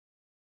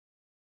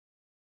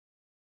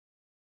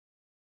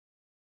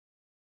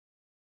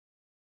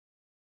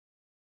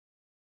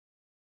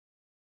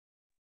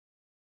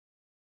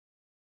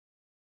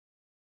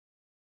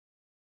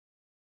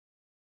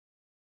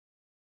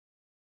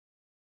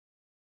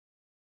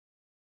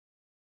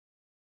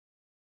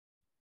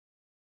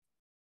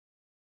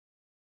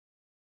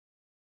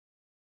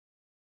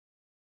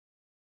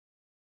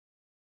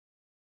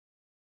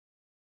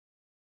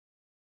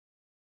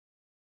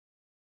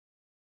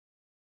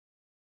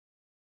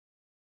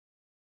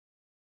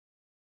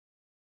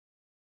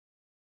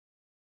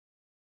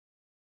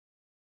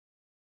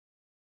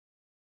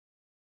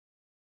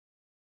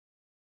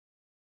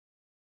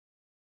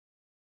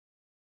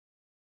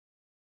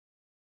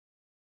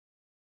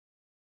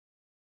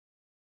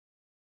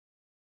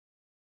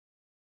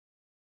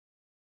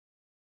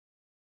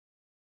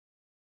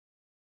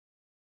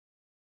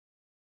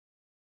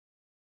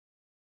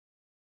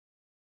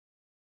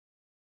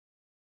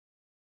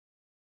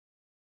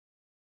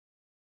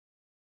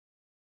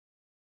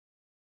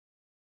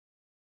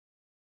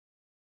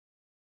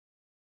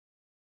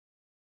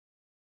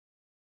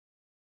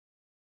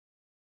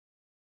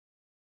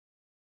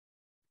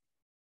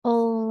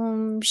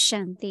ओम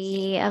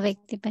शांति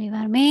अव्यक्ति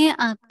परिवार में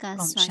आपका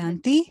Om स्वागत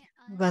Shanti.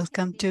 है।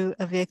 Welcome to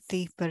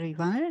Avyakti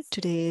Parivar.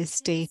 Today is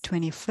day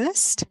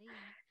 21st.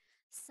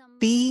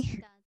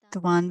 Be the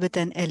one with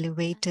an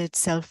elevated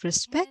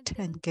self-respect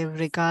and give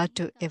regard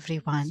to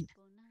everyone.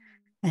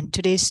 And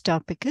today's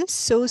topic is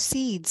sow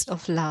seeds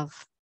of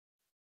love.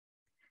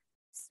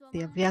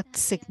 The Avyakt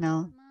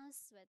signal.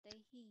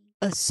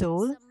 A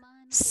soul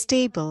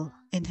stable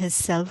in his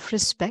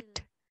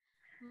self-respect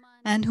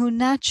and who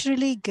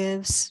naturally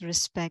gives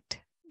respect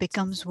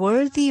becomes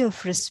worthy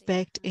of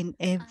respect in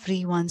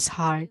everyone's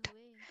heart.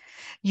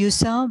 You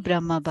saw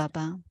Brahma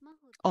Baba.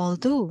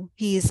 Although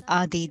he is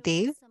Adi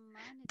Dev,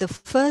 the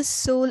first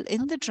soul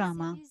in the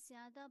drama,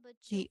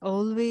 he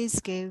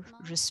always gave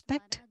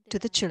respect to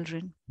the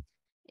children.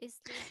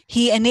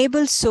 He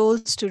enabled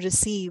souls to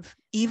receive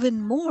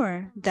even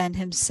more than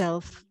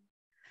himself,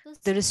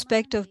 the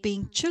respect of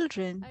being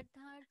children.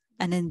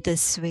 And in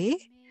this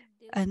way,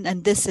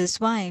 and this is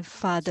why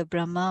Father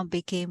Brahma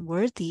became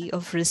worthy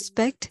of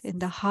respect in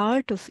the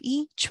heart of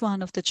each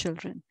one of the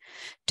children.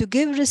 To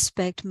give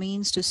respect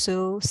means to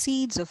sow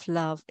seeds of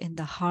love in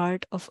the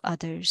heart of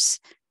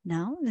others.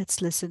 Now,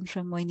 let's listen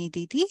from Moini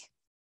Didi.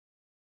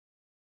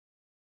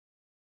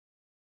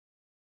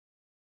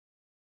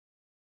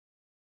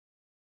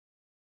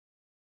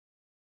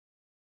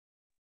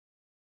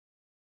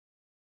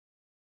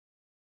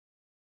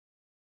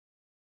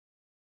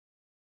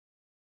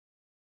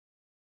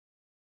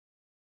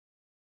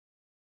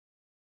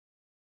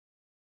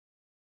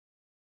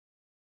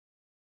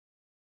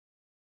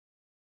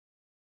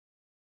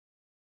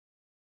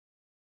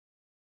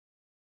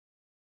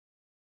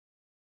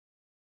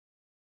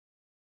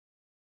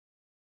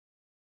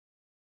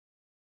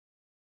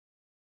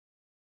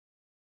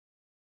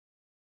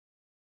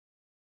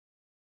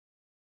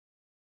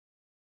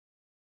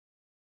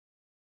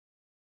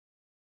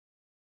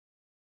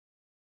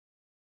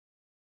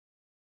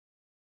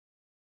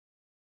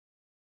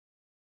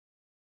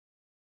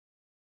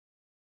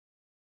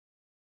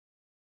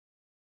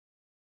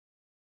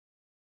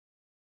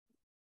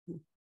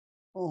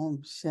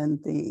 Om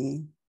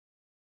Shanti.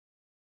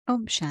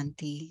 Om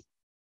Shanti.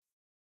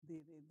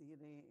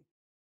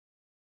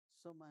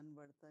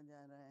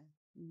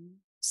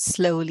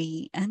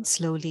 Slowly and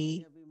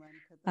slowly,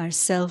 our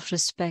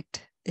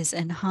self-respect is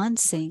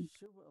enhancing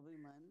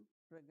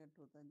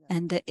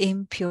and the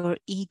impure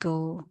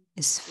ego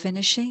is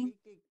finishing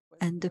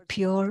and the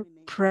pure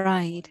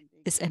pride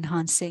is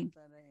enhancing.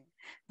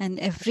 And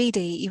every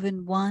day,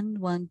 even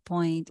one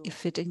point,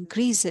 if it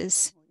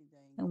increases,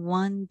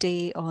 one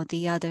day or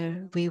the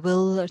other, we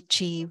will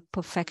achieve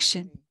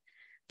perfection.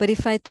 But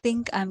if I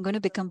think I'm going to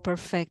become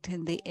perfect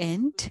in the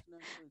end,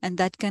 and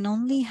that can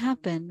only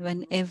happen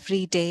when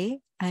every day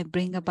I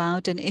bring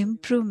about an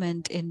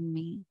improvement in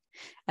me,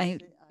 I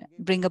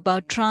bring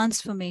about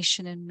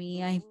transformation in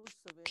me, I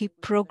keep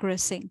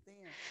progressing.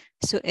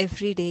 So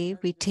every day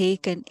we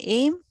take an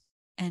aim,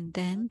 and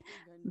then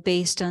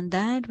based on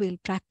that we'll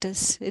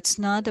practice. It's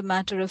not a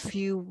matter of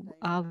few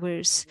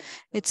hours.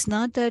 It's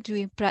not that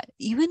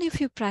even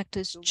if you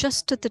practice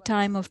just at the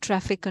time of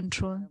traffic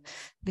control,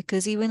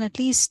 because even at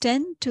least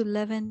 10 to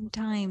 11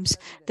 times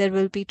there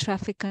will be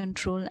traffic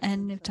control,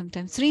 and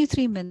sometimes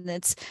three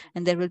minutes,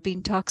 and there will be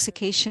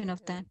intoxication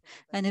of that.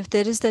 And if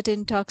there is that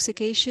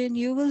intoxication,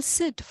 you will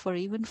sit for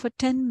even for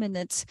 10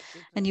 minutes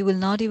and you will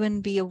not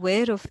even be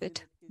aware of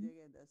it.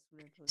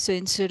 So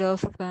instead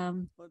of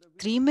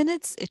 3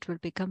 minutes, it will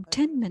become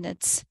 10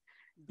 minutes.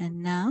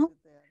 And now,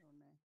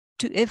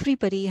 to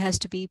everybody has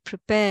to be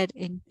prepared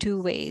in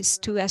two ways,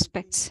 two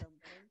aspects.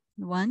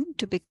 One,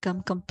 to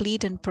become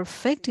complete and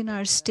perfect in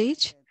our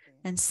stage.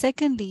 And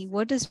secondly,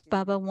 what does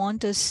Baba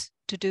want us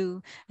to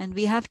do? And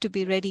we have to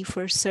be ready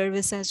for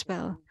service as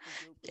well.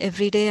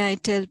 Every day I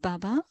tell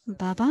Baba,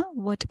 Baba,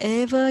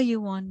 whatever you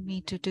want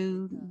me to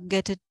do,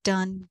 get it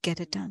done, get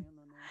it done.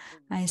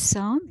 I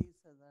saw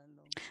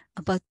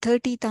about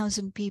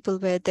 30,000 people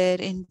were there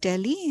in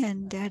Delhi,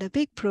 and they had a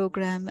big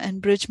program,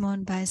 and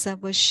Brijmohan Bhai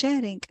Sahib was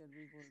sharing.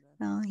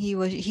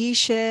 He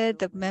shared,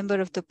 the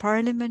member of the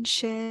parliament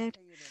shared,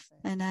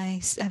 and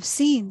I've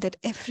seen that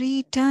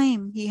every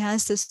time he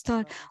has this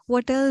thought,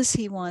 what else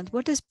he wants?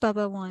 What does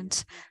Baba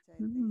wants?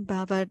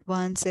 Baba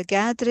wants a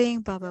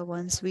gathering, Baba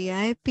wants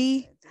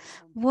VIP.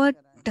 What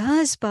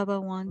does Baba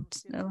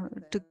want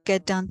to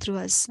get done through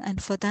us?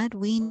 And for that,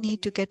 we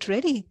need to get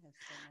ready.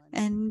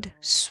 And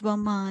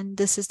Swaman,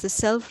 this is the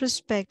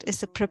self-respect,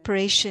 is the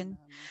preparation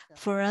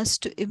for us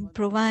to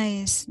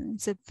improvise.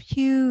 It's a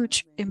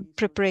huge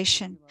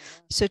preparation.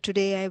 So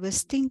today I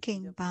was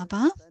thinking,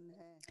 Baba,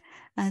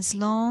 as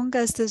long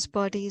as this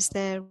body is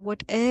there,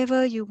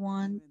 whatever you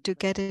want to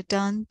get it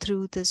done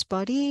through this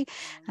body,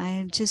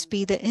 I'll just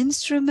be the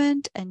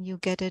instrument and you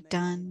get it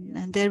done.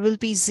 And there will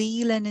be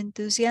zeal and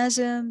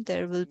enthusiasm.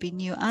 There will be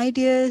new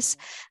ideas.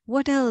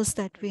 What else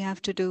that we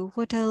have to do?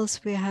 What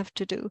else we have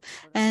to do?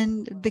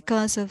 And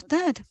because of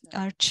that,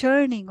 our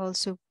churning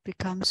also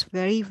becomes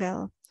very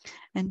well.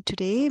 And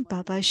today,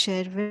 Baba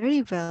shared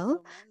very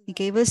well. He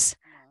gave us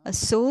a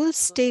soul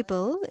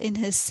stable in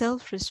his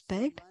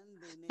self-respect,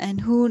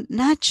 and who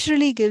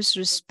naturally gives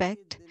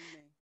respect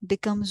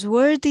becomes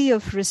worthy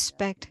of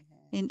respect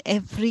in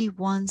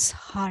everyone's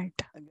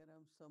heart.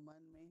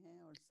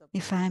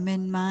 If I'm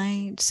in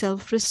my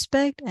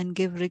self-respect and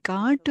give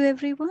regard to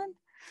everyone,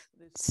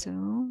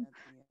 so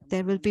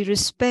there will be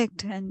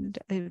respect and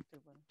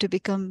to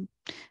become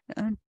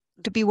uh,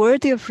 to be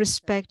worthy of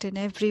respect in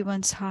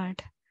everyone's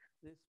heart.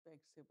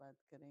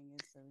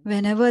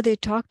 Whenever they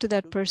talk to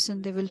that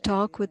person, they will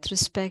talk with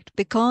respect.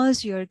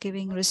 Because you are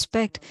giving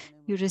respect,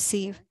 you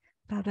receive.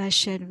 Baba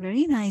shared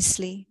very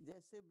nicely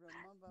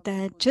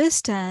that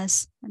just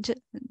as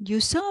you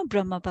saw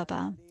Brahma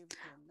Baba,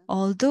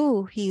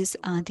 although he is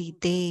Adi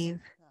Dev,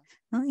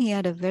 he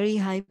had a very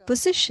high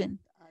position.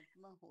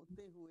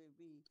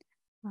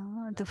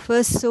 The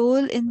first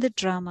soul in the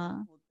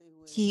drama,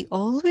 he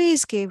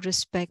always gave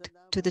respect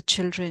to the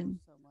children.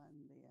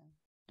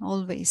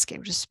 Always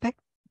gave respect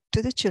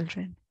to the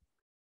children.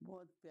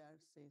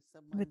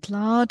 With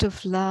lot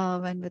of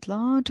love and with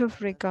lot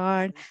of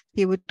regard,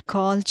 he would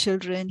call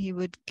children, he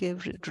would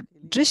give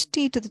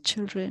drishti to the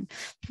children,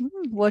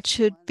 what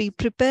should be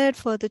prepared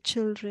for the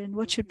children,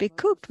 what should be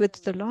cooked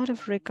with a lot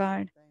of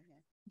regard.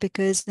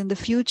 Because in the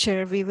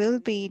future we will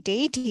be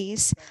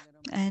deities,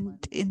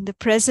 and in the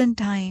present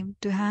time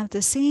to have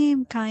the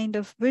same kind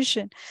of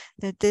vision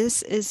that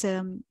this is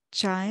a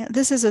child,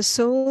 this is a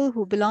soul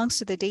who belongs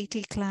to the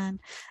deity clan,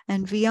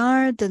 and we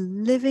are the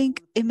living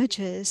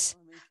images.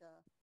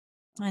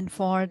 And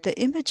for the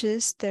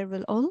images, there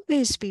will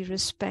always be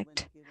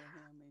respect.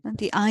 And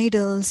the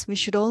idols, we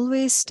should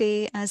always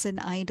stay as an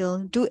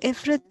idol. Do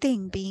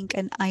everything being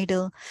an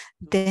idol.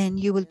 Then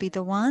you will be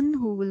the one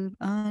who will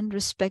earn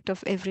respect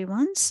of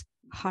everyone's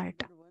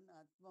heart.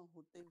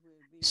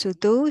 So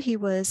though he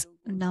was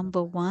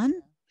number one,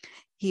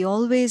 he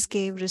always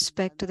gave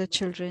respect to the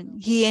children.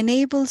 He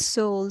enabled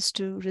souls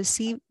to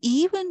receive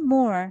even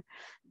more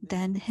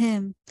than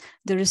him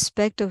the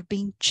respect of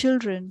being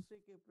children.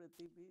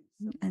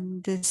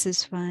 And this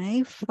is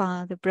why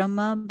Father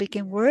Brahma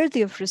became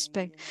worthy of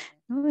respect.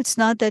 No, it's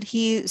not that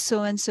he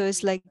so and so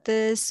is like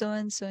this, so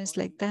and so is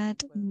like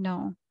that.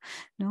 No,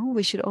 no,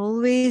 we should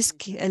always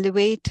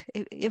elevate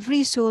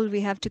every soul.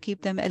 We have to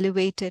keep them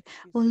elevated.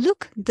 Oh,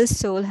 look, this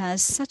soul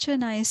has such a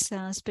nice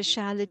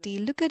speciality.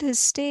 Look at his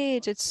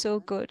stage. It's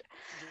so good.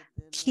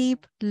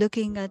 Keep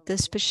looking at the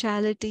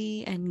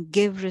speciality and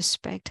give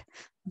respect.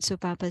 And so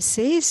Baba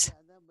says,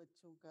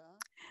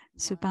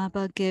 so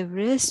Baba gave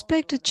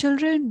respect to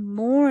children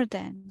more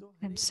than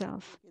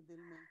himself.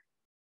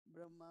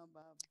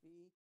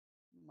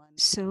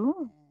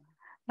 So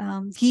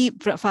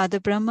Father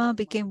Brahma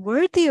became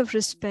worthy of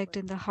respect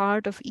in the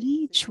heart of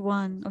each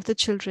one of the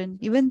children,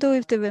 even though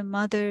if they were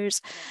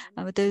mothers,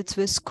 whether it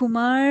was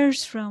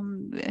Kumars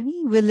from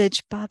any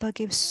village, Baba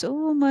gave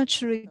so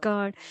much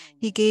regard.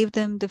 He gave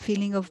them the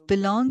feeling of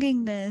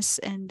belongingness,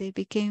 and they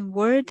became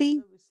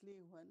worthy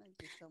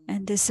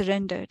and they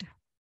surrendered.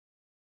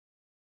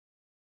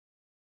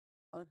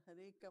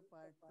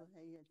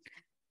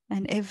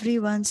 And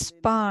everyone's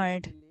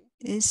part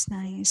is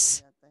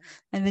nice.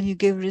 And when you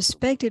give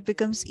respect, it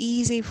becomes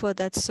easy for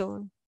that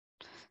soul.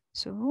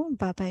 So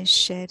Baba is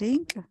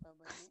sharing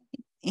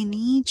in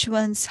each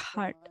one's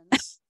heart.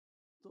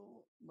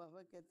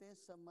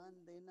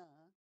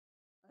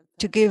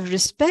 To give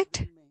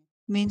respect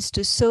means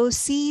to sow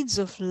seeds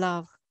of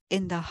love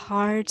in the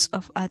hearts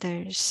of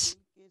others.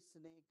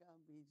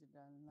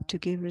 To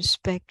give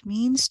respect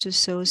means to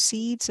sow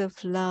seeds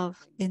of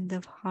love in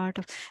the heart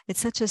of.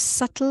 It's such a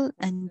subtle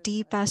and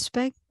deep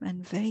aspect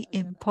and very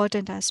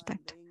important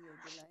aspect.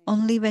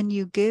 Only when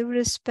you give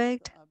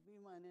respect,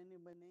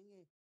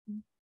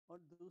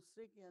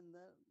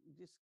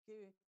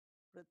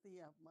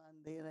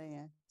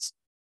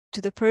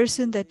 to the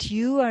person that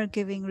you are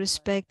giving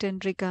respect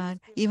and regard,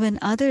 even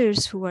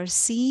others who are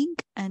seeing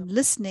and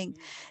listening,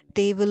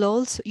 they will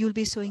also, you'll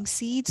be sowing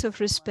seeds of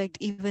respect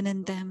even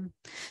in them.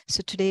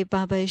 So today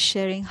Baba is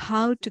sharing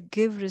how to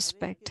give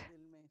respect.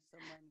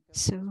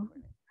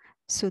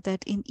 So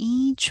that in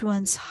each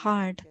one's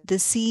heart, the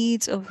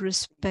seeds of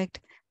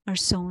respect are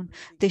sown.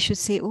 They should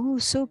say, oh,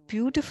 so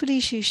beautifully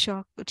she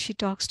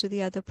talks to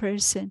the other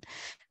person.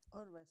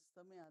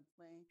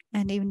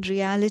 And in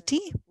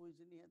reality,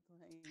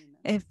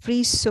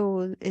 every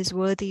soul is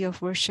worthy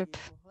of worship.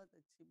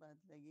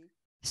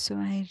 So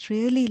I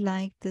really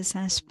like this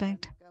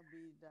aspect,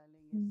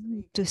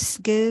 to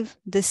give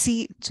the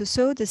seed, to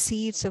sow the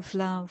seeds of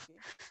love.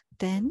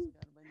 Then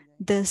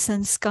the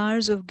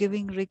sanskars of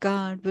giving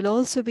regard will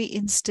also be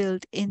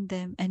instilled in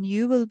them, and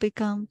you will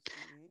become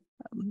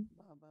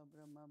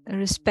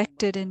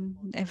respected in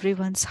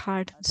everyone's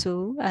heart.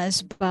 So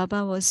as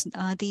Baba was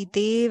Adi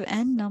Dev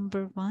and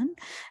number one,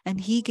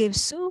 and he gave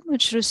so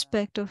much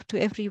respect to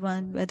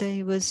everyone, whether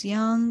he was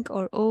young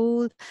or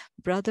old,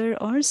 brother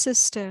or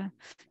sister,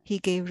 he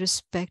gave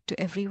respect to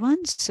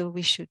everyone. So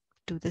we should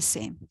do the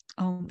same.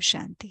 Om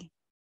Shanti.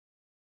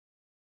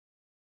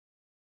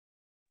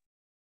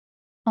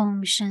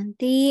 Om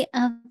Shanti.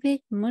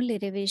 अव्यक्त मूल्य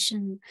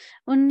revision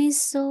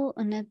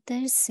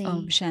 1969 से।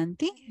 Om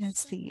Shanti.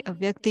 That's the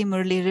Avyakti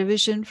Murli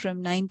revision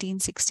from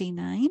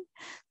 1969.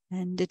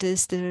 And it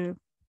is the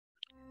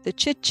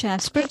chit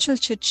chat, spiritual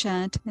chit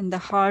chat in the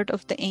heart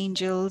of the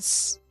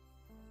angels.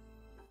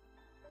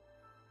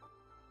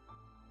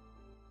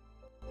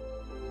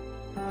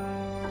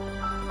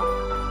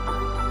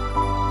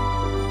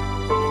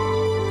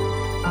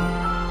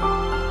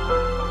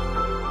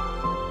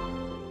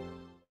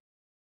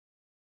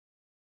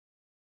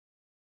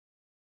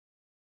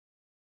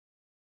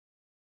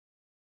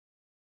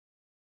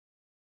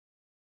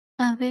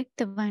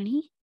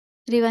 अव्यक्तवाणी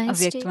revise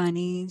date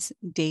Avyaktwani's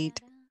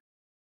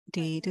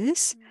date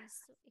is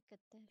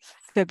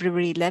 11/1971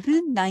 February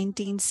 11,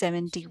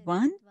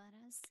 1971.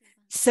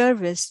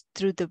 Service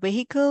through the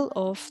vehicle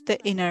of the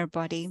inner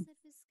body.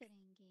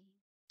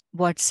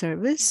 What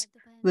service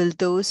will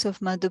those of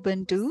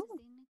Madhuban do?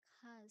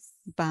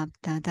 Bab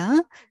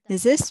Dada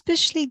is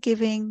especially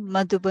giving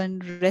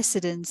Madhuban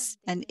residents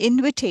an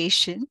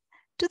invitation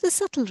to the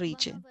subtle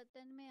region.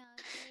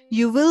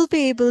 You will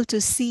be able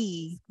to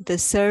see the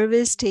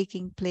service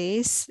taking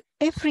place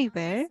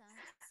everywhere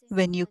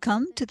when you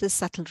come to the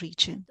subtle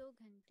region.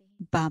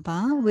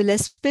 Baba will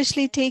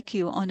especially take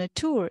you on a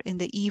tour in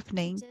the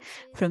evening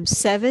from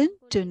 7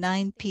 to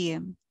 9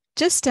 p.m.,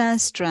 just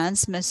as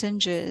trans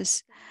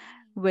messengers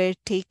were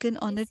taken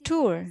on a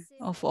tour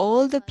of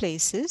all the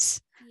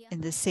places.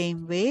 In the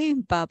same way,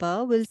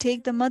 Baba will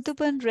take the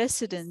Madhuban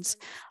residents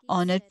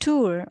on a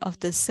tour of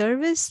the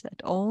service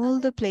at all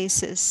the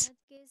places.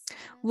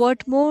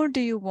 What more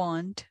do you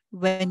want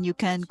when you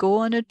can go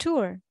on a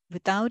tour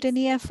without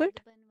any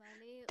effort?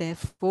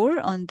 Therefore,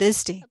 on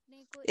this day,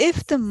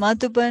 if the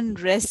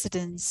Madhuban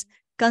residents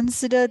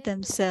consider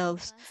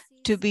themselves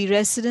to be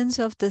residents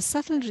of the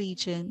subtle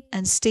region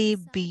and stay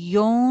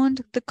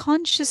beyond the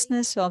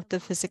consciousness of the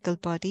physical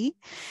body,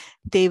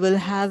 they will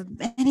have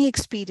many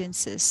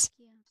experiences.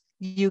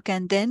 You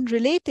can then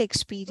relate the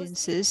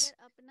experiences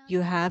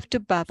you have to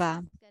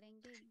Baba.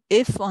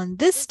 If on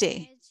this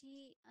day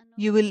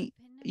you will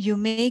you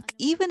make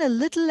even a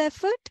little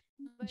effort,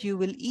 you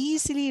will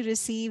easily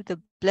receive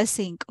the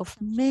blessing of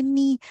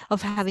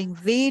having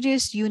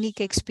various unique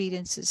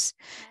experiences.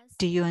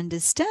 Do you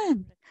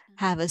understand?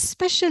 Have a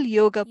special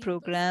yoga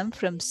program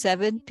from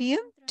 7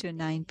 p.m. to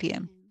 9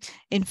 p.m.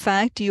 In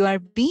fact, you are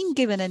being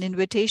given an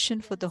invitation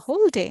for the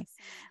whole day,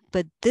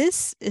 but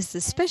this is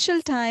the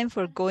special time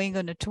for going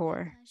on a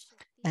tour.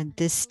 And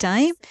this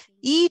time,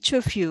 each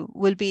of you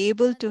will be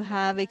able to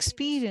have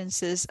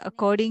experiences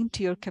according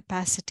to your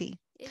capacity.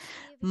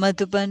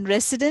 Madhuban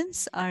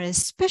residents are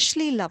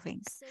especially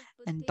loving,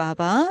 and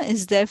Baba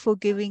is therefore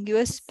giving you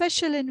a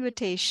special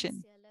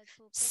invitation.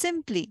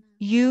 Simply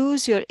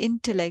use your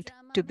intellect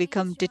to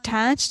become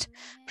detached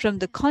from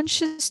the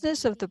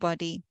consciousness of the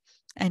body,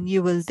 and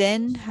you will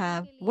then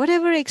have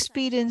whatever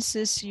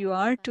experiences you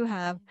are to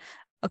have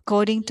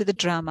according to the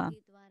drama.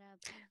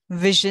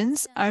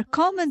 Visions are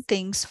common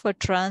things for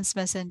trance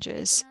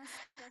messengers,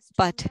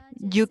 but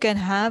you can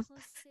have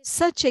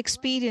such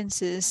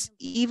experiences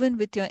even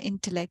with your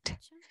intellect.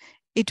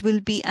 It will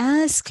be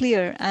as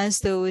clear as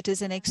though it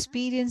is an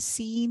experience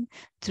seen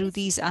through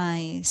these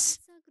eyes.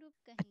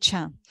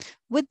 Acha.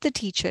 With the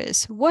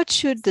teachers, what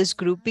should this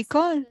group be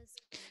called?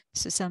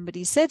 So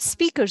somebody said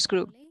speakers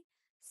group.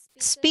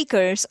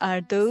 Speakers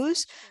are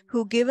those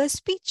who give a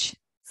speech.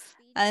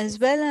 As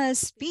well as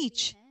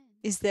speech,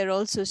 is there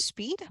also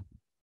speed?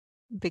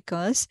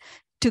 Because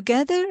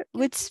together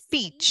with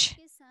speech,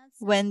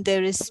 when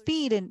there is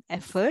speed in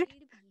effort,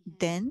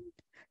 then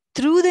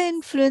through the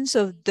influence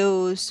of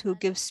those who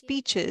give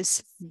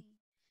speeches,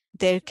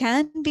 there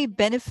can be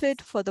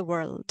benefit for the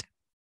world.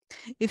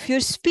 If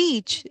your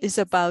speech is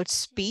about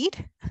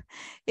speed,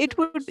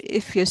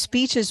 if your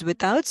speech is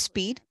without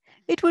speed,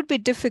 it would be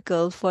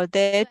difficult for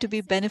there to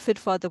be benefit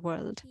for the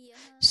world.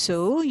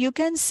 So you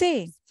can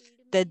say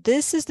that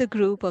this is the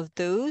group of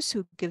those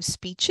who give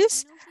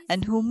speeches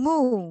and who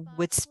move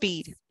with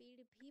speed.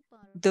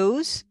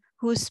 Those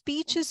whose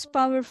speech is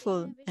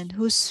powerful and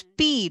whose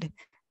speed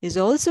is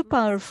also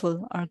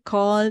powerful are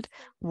called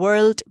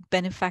world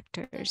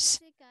benefactors,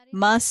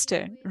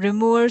 master,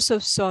 removers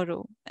of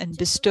sorrow, and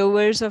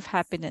bestowers of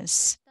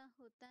happiness.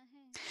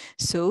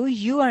 So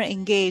you are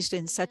engaged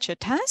in such a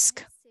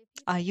task.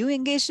 Are you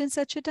engaged in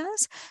such a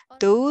task?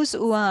 Those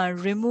who are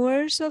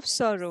removers of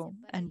sorrow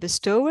and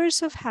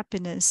bestowers of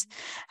happiness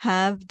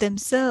have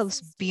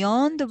themselves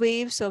beyond the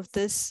waves of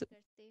this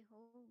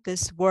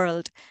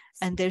world,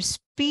 and their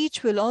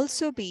speech will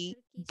also be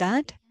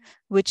that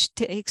which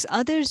takes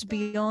others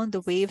beyond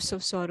the waves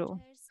of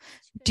sorrow.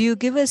 Do you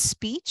give a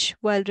speech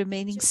while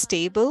remaining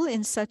stable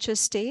in such a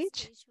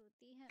stage?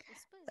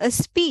 A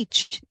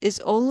speech is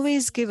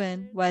always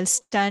given while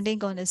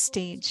standing on a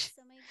stage.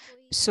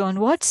 So, on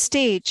what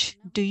stage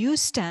do you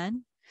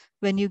stand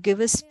when you give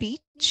a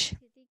speech?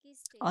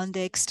 On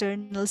the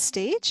external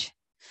stage?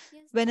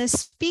 When a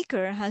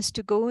speaker has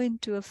to go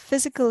onto a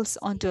physical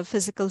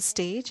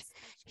stage,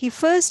 he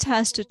first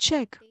has to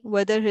check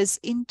whether his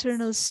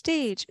internal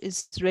stage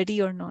is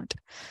ready or not.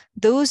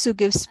 Those who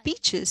give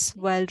speeches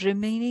while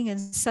remaining in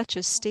such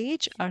a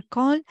stage are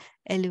called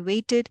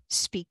elevated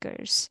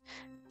speakers.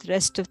 The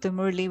rest of the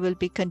Murli will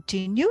be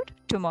continued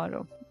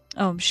tomorrow.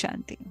 Om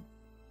Shanti.